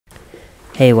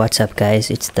Hey, what's up guys,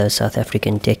 it's the South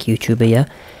African tech YouTuber here,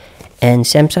 and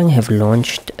Samsung have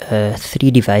launched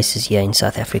 3 devices here in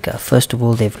South Africa. First of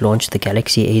all, they've launched the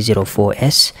Galaxy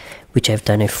A04s, which I've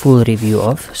done a full review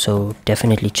of, so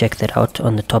definitely check that out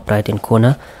on the top right hand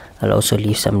corner. I'll also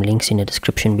leave some links in the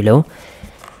description below.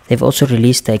 They've also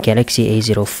released the Galaxy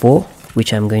A04,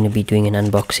 which I'm going to be doing an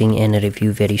unboxing and a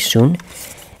review very soon.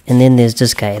 And then there's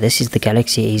this guy. This is the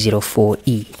Galaxy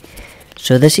A04e.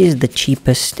 So this is the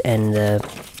cheapest and the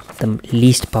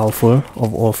least powerful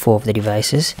of all 4 of the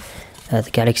devices. The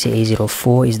Galaxy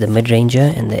A04 is the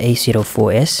mid-ranger, and the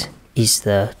A04s is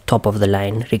the top of the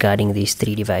line regarding these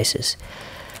 3 devices.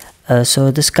 So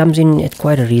this comes in at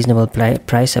quite a reasonable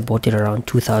price. I bought it around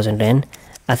 2000 Rand.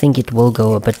 I think it will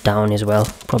go a bit down as well,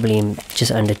 probably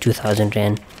just under 2000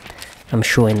 Rand, I'm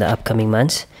sure, in the upcoming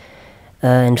months.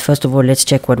 And first of all, let's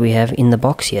check what we have in the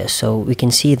box here. So we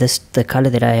can see the color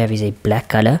that I have is a black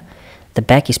color. The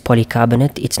back is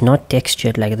polycarbonate. It's not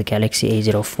textured like the Galaxy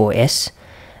A04s.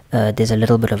 There's a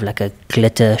little bit of like a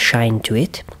glitter shine to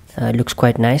it. It looks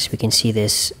quite nice. We can see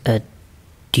there's a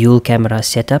dual camera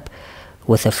setup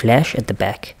with a flash at the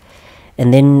back.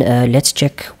 And then let's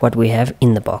check what we have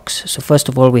in the box. So first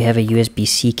of all, we have a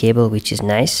USB-C cable, which is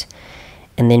nice.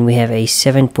 And then we have a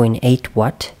 7.8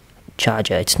 watt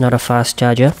charger. It's not a fast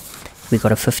charger. We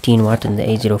got a 15 watt in the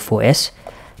A04s,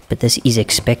 but this is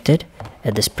expected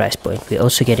at this price point. We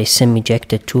also get a SIM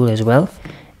ejector tool as well,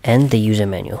 and the user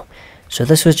manual. So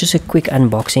this was just a quick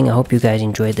unboxing. I hope you guys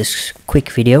enjoyed this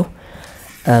quick video.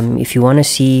 If you want to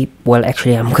see, well,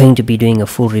 actually I'm going to be doing a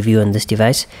full review on this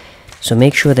device, so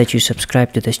make sure that you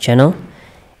subscribe to this channel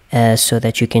so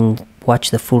that you can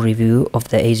watch the full review of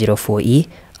the A04e.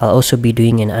 I'll also be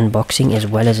doing an unboxing as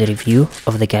well as a review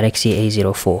of the Galaxy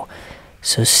A04.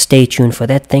 So stay tuned for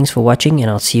that. Thanks for watching,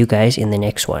 and I'll see you guys in the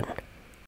next one.